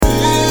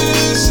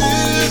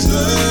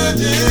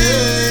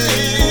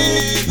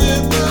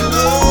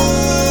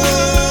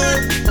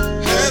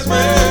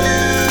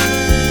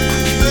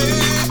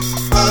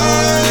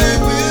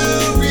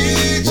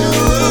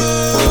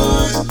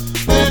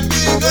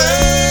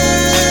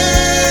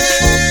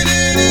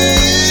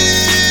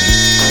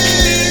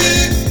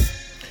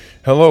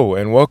Hello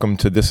and welcome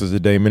to This is the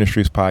Day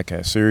Ministries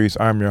podcast series.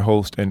 I'm your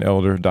host and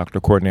elder, Dr.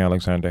 Courtney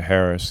Alexander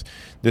Harris.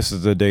 This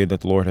is the day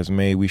that the Lord has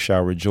made. We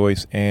shall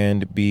rejoice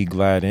and be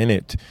glad in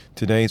it.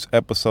 Today's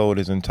episode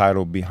is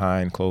entitled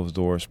Behind Closed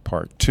Doors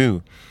Part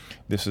 2.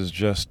 This is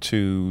just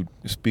to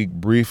speak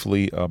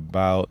briefly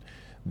about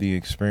the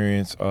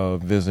experience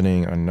of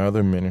visiting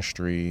another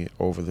ministry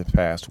over the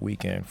past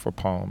weekend for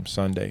Palm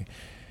Sunday.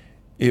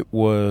 It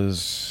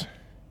was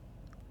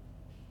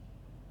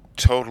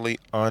totally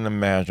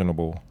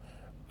unimaginable.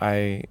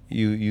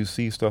 You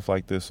see stuff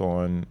like this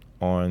on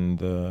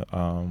the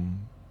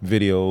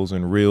videos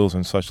and reels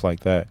and such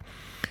like that,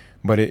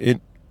 but it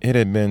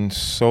had been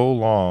so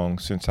long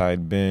since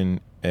I'd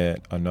been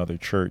at another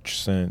church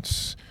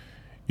since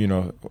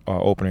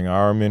opening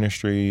our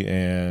ministry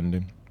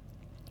and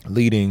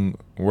leading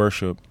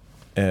worship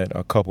at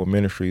a couple of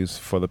ministries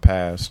for the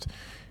past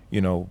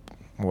 5+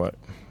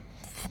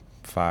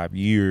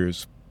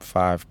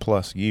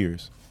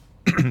 years.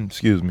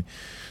 Excuse me.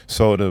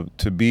 So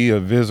to be a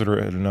visitor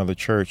at another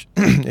church,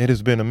 it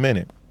has been a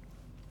minute.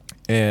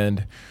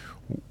 And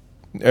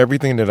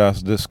everything that I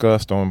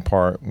discussed on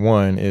part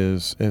 1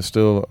 is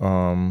still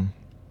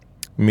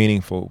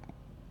meaningful.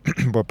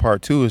 But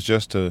part 2 is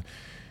just to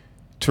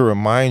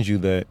remind you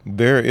that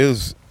there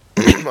is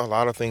a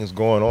lot of things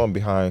going on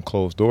behind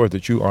closed doors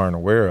that you aren't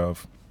aware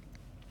of.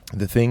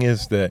 The thing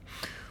is that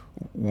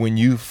when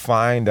you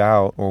find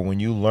out or when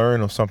you learn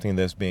of something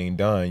that's being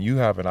done, you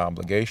have an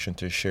obligation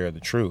to share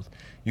the truth.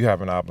 You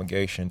have an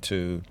obligation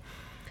to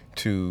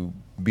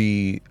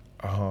be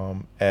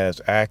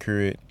as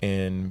accurate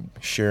in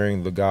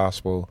sharing the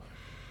gospel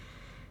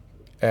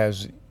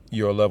as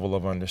your level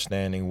of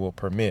understanding will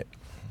permit.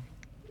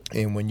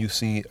 And when you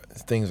see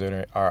things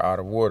that are out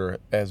of order,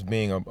 as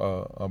being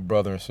a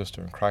brother and sister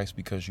in Christ,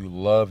 because you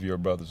love your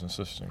brothers and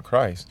sisters in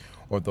Christ,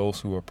 or those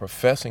who are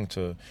professing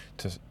to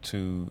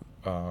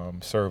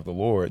serve the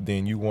Lord,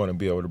 then you want to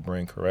be able to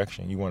bring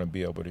correction. You want to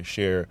be able to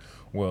share,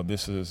 well,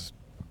 this is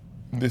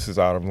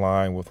out of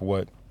line with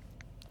what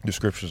the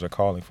scriptures are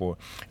calling for.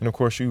 And of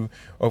course,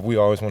 we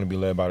always want to be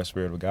led by the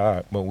Spirit of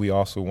God, but we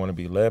also want to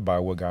be led by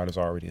what God has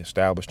already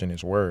established in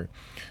His Word.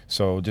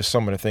 So just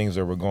some of the things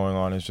that were going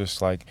on is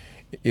just like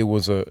it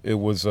was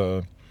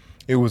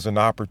an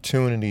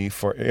opportunity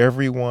for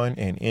everyone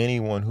and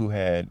anyone who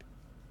had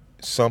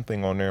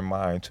something on their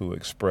mind to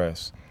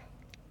express.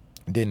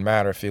 It didn't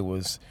matter if it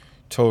was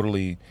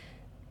totally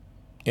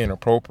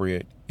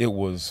inappropriate. It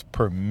was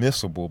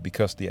permissible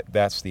because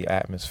that's the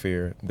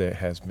atmosphere that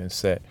has been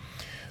set.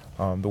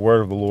 The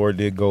word of the Lord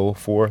did go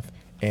forth,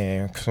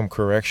 and some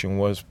correction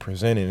was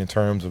presented in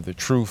terms of the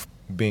truth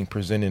being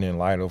presented in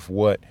light of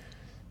what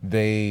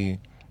they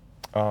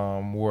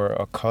were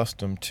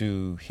accustomed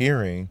to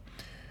hearing.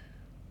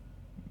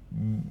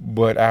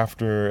 But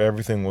after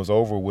everything was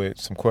over with,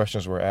 some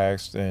questions were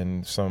asked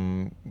and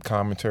some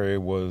commentary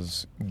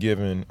was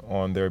given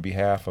on their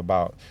behalf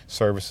about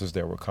services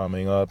that were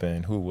coming up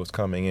and who was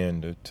coming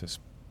in to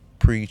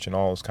preach and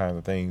all those kinds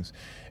of things.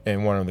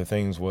 And one of the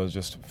things was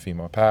just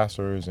female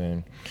pastors.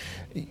 And,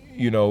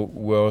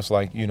 it's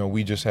like,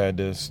 we just had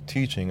this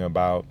teaching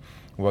about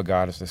what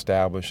God has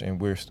established, and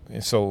we're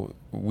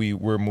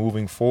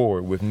moving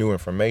forward with new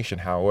information.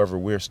 However,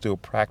 we're still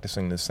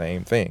practicing the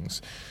same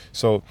things.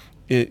 So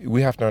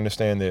we have to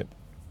understand that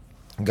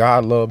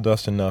God loved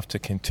us enough to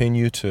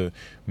continue to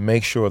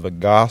make sure the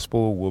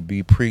gospel will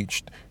be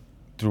preached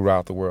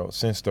throughout the world.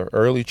 Since the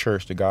early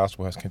church, the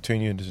gospel has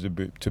continued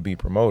to be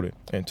promoted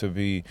and to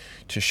be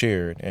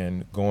shared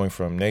and going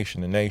from nation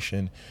to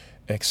nation,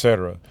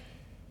 etc.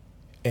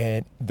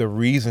 And the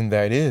reason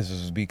that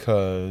is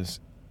because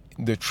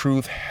the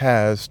truth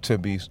has to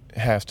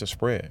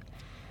spread.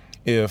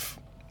 If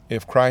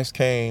Christ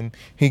came,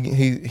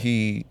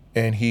 he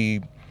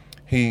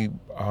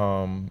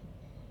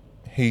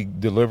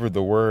delivered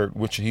the word,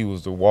 which he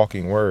was the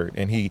walking word,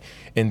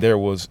 and there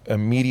was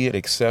immediate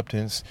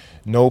acceptance,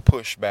 no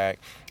pushback.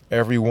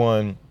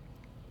 Everyone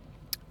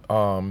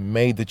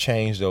made the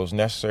change that was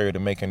necessary to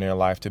make in their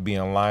life to be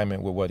in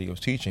alignment with what he was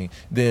teaching.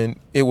 Then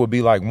it would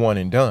be like one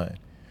and done.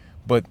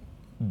 But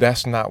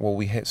that's not what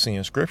we see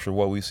in Scripture.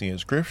 What we see in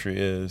Scripture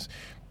is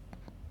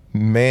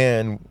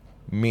man,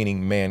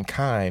 meaning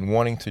mankind,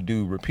 wanting to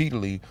do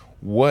repeatedly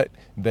what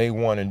they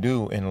want to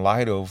do in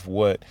light of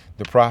what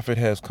the prophet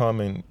has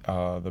come and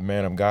the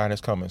man of God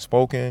has come and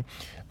spoken,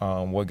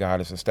 what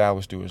God has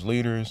established through his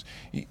leaders.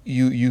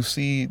 You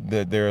see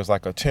that there's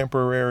like a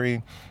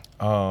temporary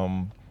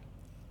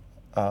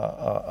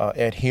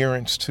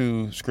adherence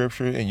to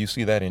Scripture, and you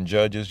see that in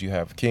Judges. You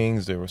have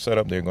kings that were set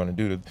up; they're going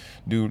to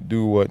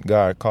do what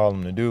God called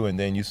them to do, and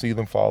then you see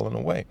them falling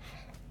away.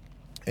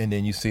 And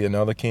then you see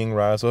another king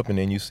rise up, and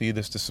then you see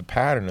this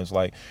pattern. It's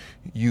like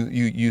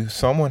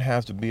someone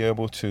has to be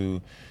able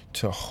to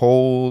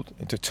toe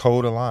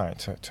the line,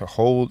 to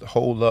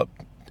hold up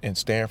and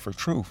stand for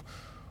truth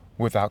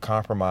without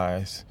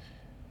compromise.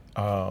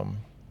 And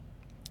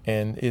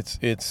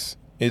it's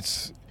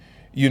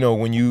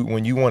when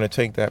you want to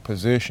take that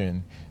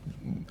position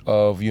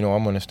of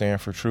I'm going to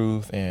stand for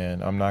truth,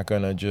 and I'm not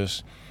going to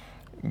just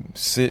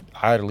sit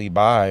idly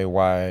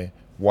by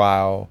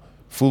while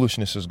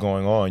foolishness is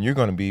going on. You're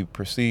going to be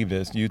perceived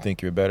as you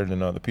think you're better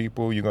than other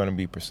people. You're going to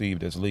be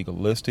perceived as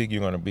legalistic.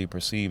 You're going to be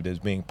perceived as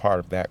being part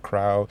of that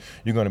crowd.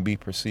 You're going to be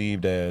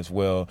perceived as,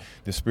 well,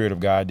 the Spirit of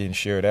God didn't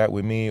share that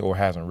with me or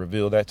hasn't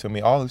revealed that to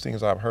me. All these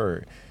things I've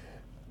heard.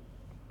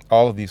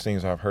 Some of these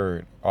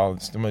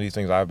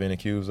things I've been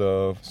accused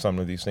of. Some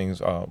of these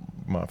things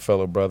my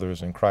fellow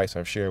brothers in Christ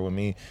have shared with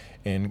me,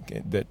 and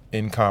that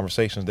in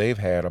conversations they've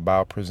had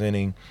about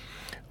presenting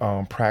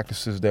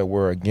practices that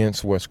were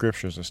against what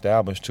Scripture's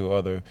established to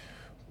other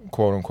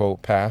quote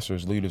unquote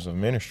pastors, leaders of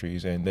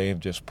ministries, and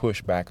they've just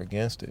pushed back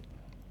against it.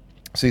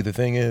 See, the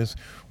thing is,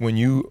 when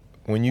you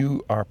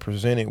are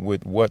presented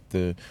with what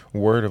the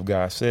Word of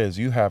God says,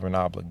 you have an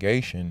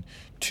obligation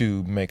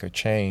to make a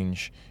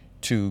change,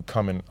 to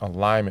come in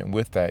alignment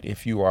with that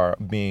if you are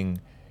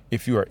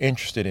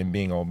interested in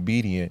being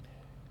obedient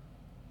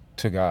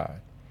to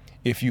God.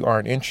 If you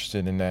aren't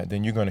interested in that,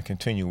 then you're going to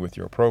continue with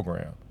your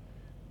program.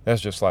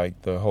 That's just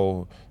like the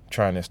whole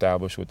trying to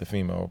establish with the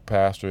female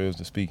pastors,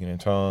 the speaking in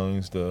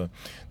tongues, the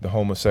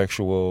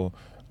homosexual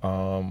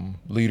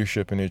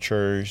leadership in the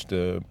church,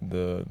 the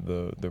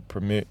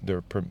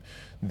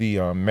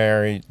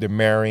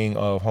marrying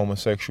of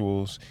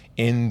homosexuals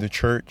in the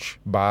church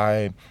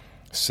by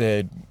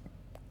said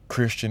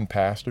Christian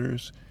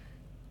pastors.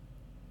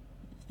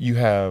 You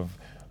have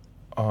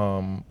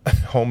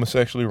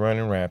homosexuality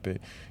running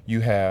rampant. You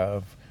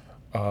have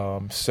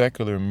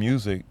secular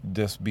music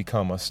just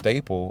become a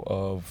staple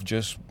of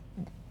just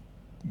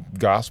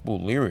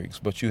gospel lyrics.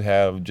 But you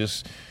have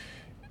just,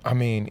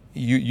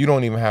 you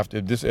don't even have to,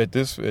 at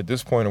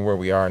this point of where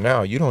we are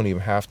now, you don't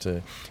even have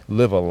to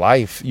live a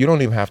life. You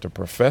don't even have to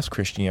profess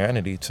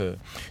Christianity to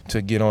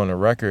get on a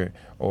record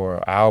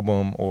or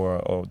album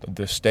or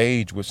the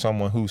stage with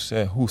someone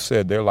who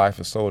said their life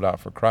is sold out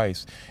for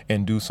Christ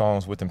and do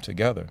songs with them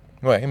together.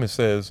 Well, Amos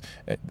says,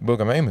 the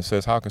book of Amos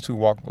says, how can two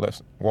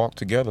walk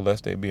together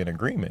lest they be in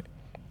agreement?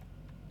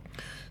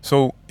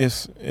 So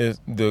it's you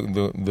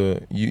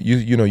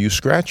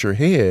scratch your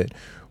head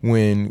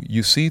when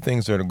you see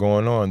things that are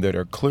going on that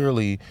are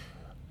clearly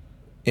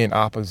in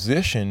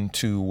opposition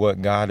to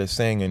what God is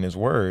saying in His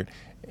Word,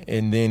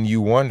 and then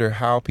you wonder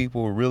how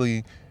people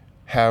really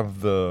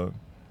have the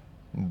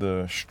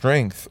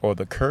strength or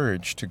the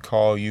courage to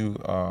call you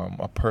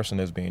a person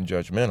that's being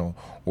judgmental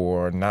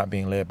or not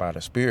being led by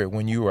the Spirit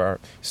when you are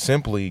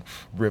simply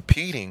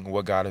repeating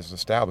what God has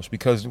established.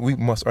 Because we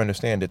must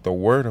understand that the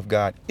Word of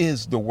God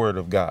is the Word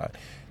of God.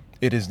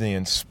 It is the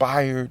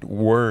inspired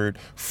word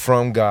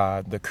from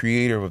God, the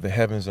creator of the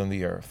heavens and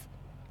the earth.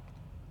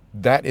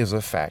 That is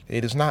a fact.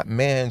 It is not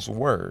man's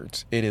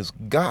words. It is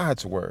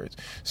God's words.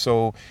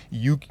 So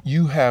you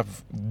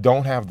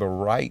don't have the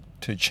right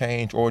to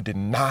change or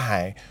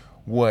deny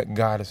what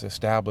God has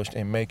established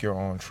and make your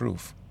own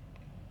truth.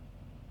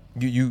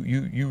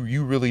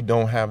 You really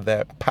don't have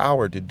that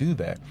power to do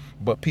that.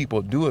 But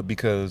people do it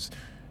because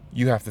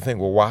you have to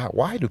think, well,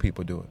 why do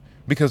people do it?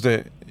 Because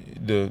I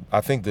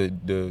think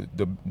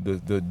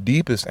the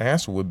deepest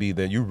answer would be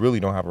that you really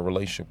don't have a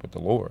relationship with the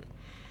Lord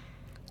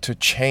to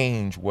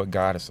change what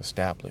God has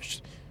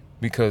established.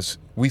 Because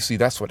we see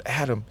that's what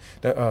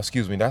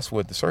that's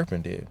what the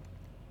serpent did.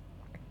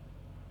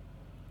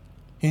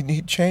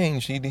 He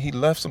changed. He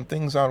left some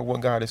things out of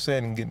what God has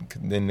said and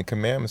then the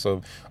commandments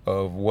of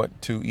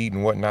what to eat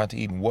and what not to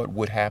eat and what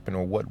would happen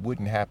or what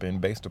wouldn't happen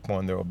based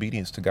upon their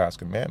obedience to God's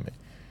commandment.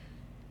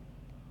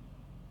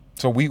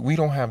 So we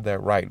don't have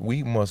that right.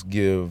 We must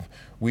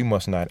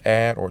not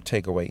add or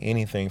take away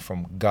anything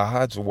from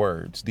God's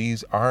words.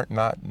 These aren't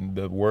not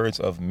the words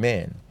of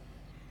men.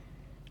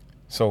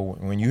 So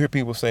when you hear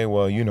people say,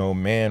 well,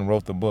 man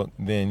wrote the book,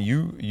 then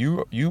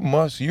your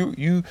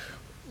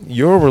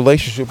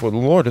relationship with the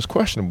Lord is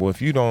questionable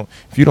if you don't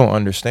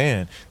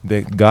understand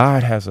that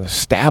God has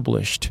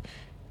established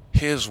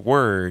His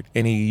word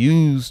and He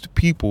used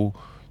people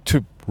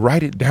to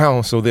write it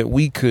down so that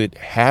we could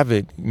have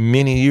it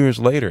many years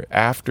later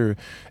after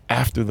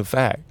the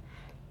fact.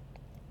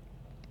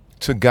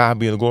 To God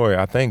be the glory.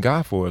 I thank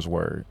God for His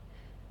word.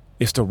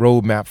 It's the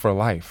roadmap for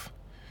life.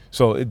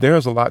 So there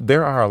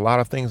are a lot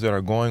of things that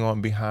are going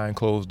on behind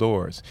closed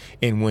doors.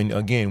 And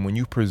when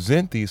you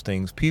present these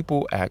things,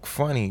 people act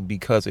funny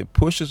because it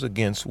pushes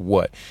against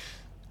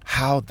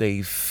how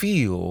they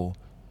feel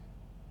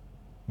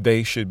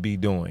they should be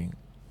doing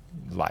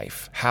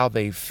life, how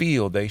they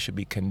feel they should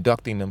be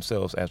conducting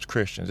themselves as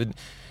Christians. It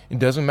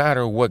doesn't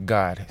matter what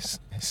God has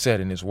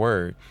said in His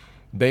word.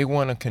 They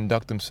want to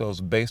conduct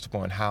themselves based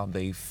upon how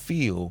they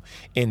feel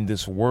in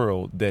this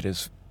world that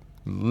is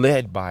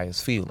led by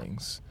His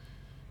feelings.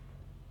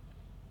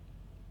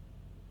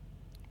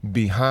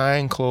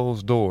 Behind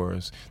closed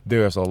doors,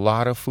 there's a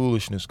lot of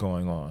foolishness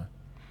going on.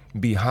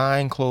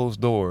 Behind closed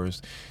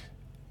doors,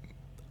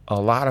 a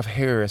lot of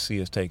heresy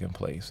is taking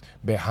place.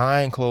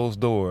 Behind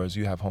closed doors,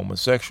 you have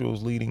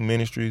homosexuals leading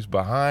ministries.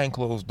 Behind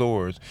closed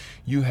doors,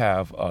 you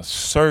have a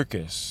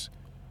circus.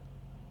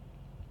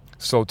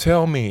 So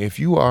tell me, if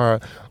you are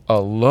a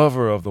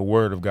lover of the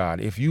word of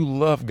God, if you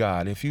love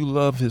God, if you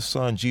love his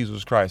son,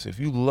 Jesus Christ, if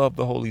you love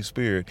the Holy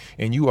Spirit,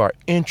 and you are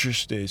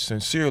interested,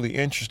 sincerely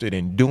interested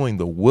in doing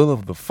the will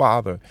of the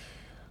Father,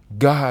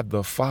 God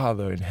the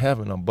Father in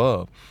heaven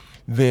above,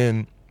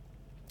 then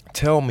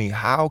tell me,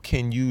 how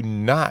can you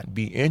not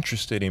be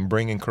interested in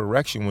bringing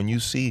correction when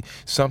you see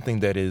something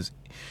that is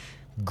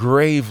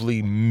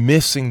gravely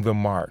missing the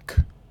mark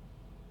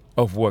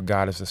of what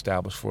God has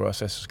established for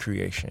us as his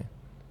creation?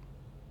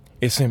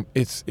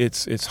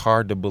 It's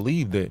hard to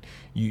believe that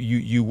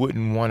you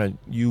wouldn't want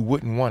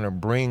to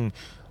bring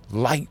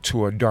light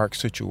to a dark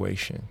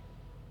situation.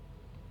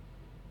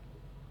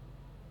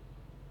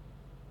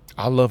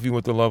 I love you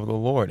with the love of the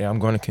Lord, and I'm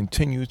going to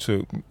continue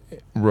to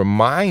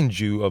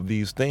remind you of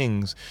these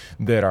things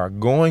that are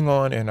going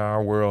on in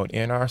our world,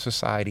 in our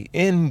society,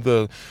 in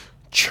the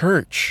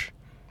church,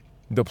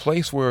 the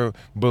place where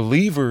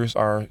believers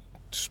are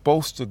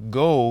supposed to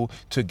go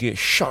to get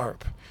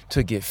sharp,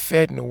 to get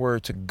fed in the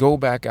word, to go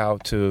back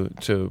out to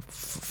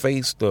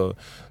face the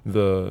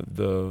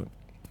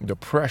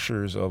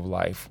pressures of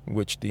life,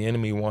 which the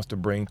enemy wants to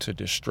bring to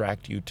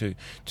distract you,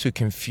 to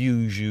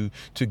confuse you,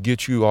 to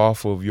get you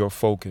off of your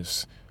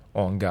focus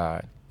on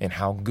God and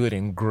how good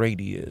and great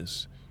he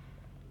is.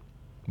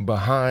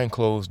 Behind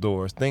closed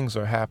doors, things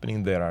are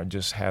happening that are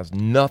just has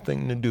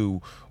nothing to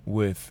do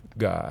with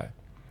God.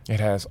 It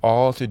has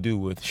all to do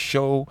with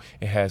show.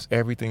 It has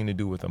everything to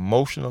do with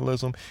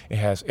emotionalism. It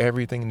has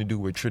everything to do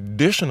with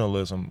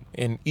traditionalism.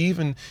 And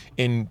even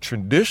in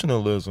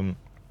traditionalism,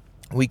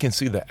 we can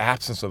see the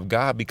absence of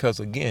God because,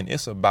 again,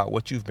 it's about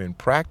what you've been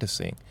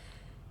practicing.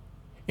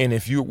 And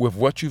if you, with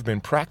what you've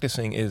been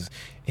practicing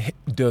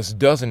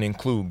doesn't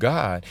include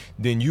God,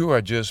 then you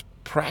are just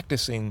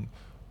practicing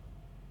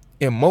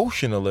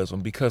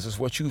emotionalism because it's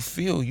what you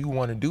feel you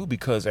want to do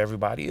because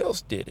everybody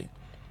else did it.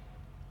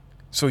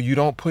 So you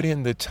don't put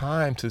in the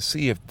time to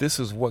see if this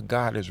is what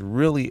God is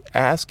really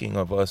asking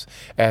of us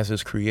as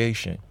his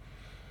creation.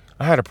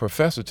 I had a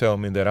professor tell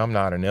me that I'm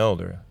not an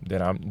elder,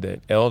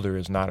 that elder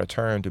is not a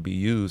term to be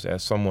used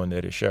as someone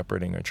that is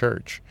shepherding a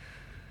church.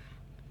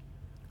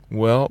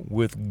 Well,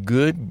 with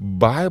good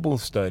Bible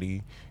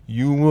study,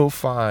 you will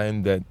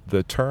find that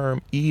the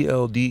term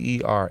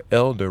ELDER,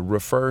 elder,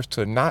 refers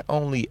to not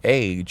only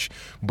age,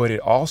 but it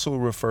also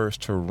refers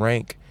to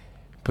rank,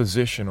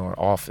 position, or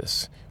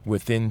office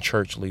within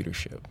church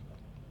leadership.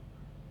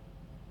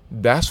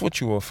 That's what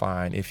you will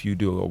find if you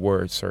do a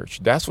word search.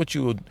 That's what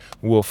you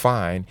will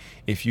find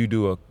if you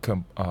do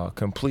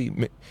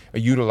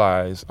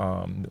utilize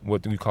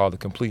what we call the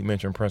complete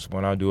mention principle.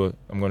 And I'm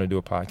going to do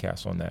a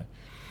podcast on that.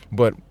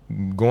 But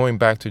going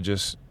back to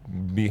just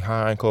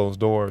behind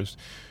closed doors,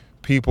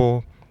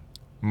 people,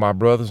 my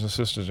brothers and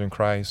sisters in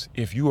Christ,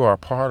 if you are a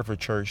part of a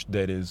church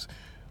that is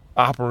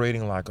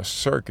operating like a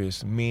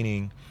circus,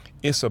 meaning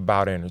it's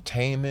about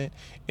entertainment,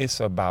 it's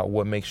about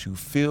what makes you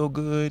feel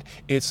good,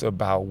 it's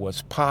about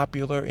what's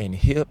popular and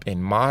hip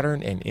and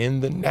modern and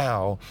in the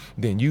now,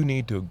 then you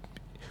need to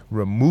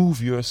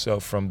remove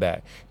yourself from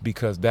that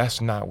because that's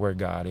not where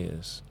God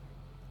is.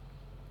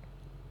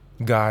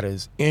 God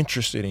is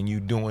interested in you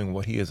doing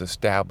what he has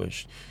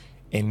established.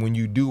 And when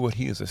you do what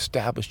he has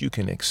established, you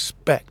can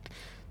expect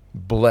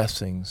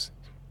blessings.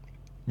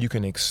 You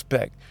can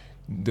expect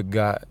the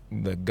God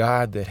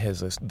that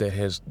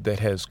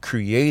has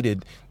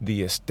created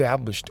the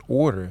established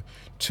order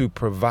to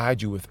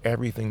provide you with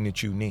everything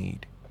that you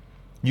need.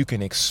 You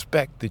can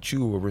expect that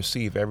you will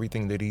receive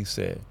everything that he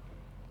said.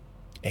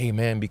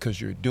 Amen,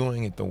 because you're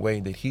doing it the way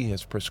that he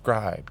has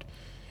prescribed.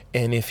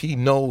 And if he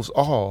knows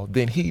all,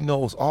 then he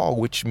knows all,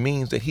 which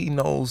means that he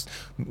knows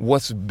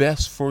what's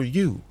best for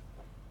you.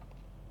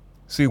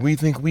 See, we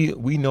think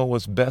we know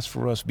what's best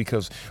for us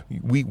because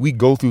we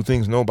go through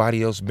things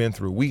nobody else been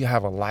through. We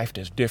have a life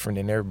that's different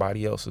than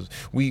everybody else's.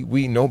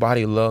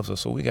 Nobody loves us,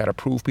 so we got to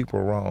prove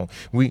people wrong.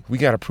 We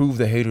got to prove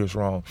the haters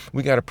wrong.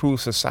 We got to prove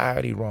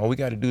society wrong. We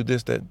got to do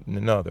this, that, and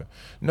another.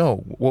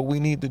 No, what we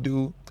need to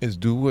do is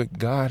do what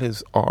God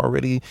has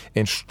already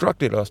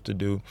instructed us to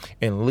do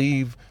and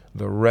leave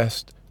the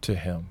rest to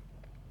him.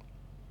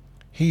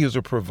 He is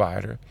a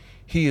provider.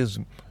 He is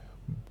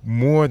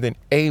more than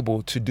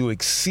able to do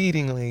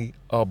exceedingly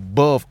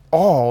above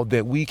all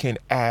that we can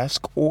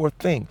ask or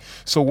think.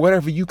 So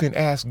whatever you can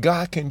ask,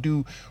 God can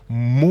do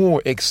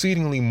more,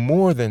 exceedingly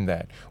more than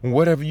that.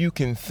 Whatever you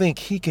can think,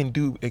 he can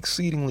do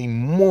exceedingly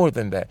more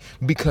than that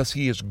because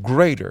he is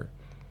greater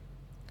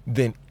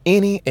than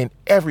any and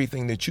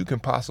everything that you can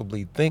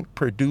possibly think,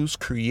 produce,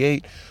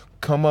 create,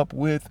 come up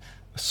with,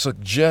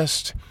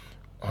 suggest,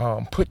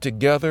 put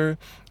together,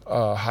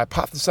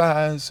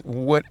 hypothesize,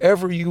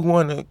 whatever you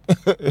want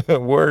to,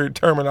 word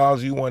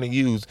terminology you want to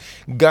use,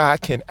 God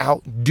can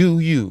outdo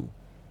you.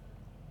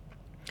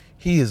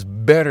 He is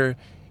better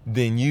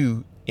than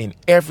you in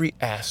every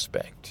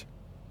aspect,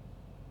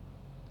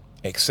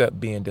 except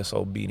being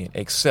disobedient,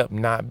 except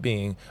not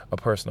being a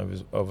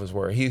person of his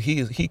word.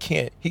 He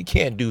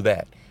can't do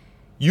that.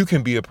 You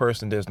can be a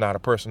person that's not a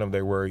person of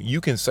their word.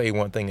 You can say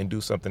one thing and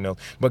do something else,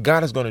 but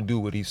God is going to do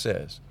what he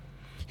says.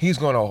 He's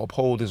going to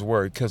uphold his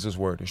word because his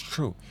word is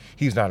true.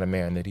 He's not a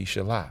man that he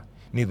should lie.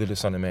 neither the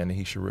Son of Man that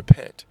he should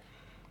repent.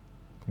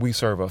 We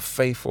serve a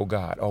faithful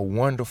God, a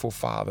wonderful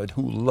Father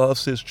who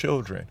loves his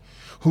children,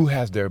 who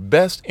has their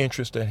best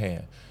interest at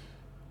hand.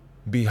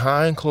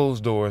 Behind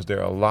closed doors, there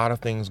are a lot of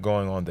things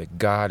going on that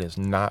God is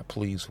not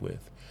pleased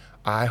with.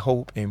 I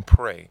hope and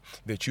pray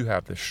that you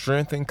have the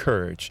strength and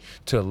courage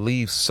to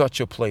leave such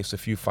a place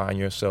if you find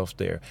yourselves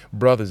there.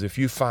 Brothers, if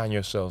you find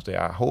yourselves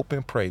there, I hope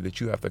and pray that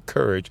you have the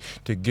courage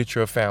to get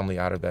your family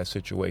out of that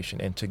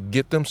situation and to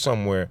get them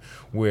somewhere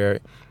where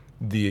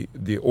the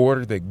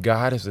order that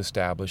God has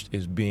established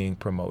is being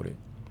promoted,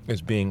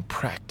 is being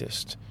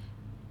practiced,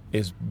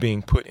 is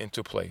being put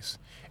into place.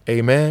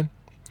 Amen.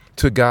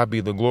 To God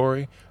be the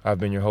glory. I've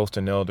been your host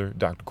and elder,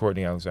 Dr.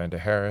 Courtney Alexander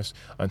Harris.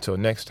 Until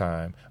next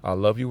time, I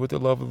love you with the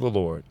love of the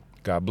Lord.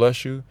 God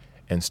bless you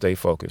and stay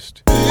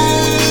focused.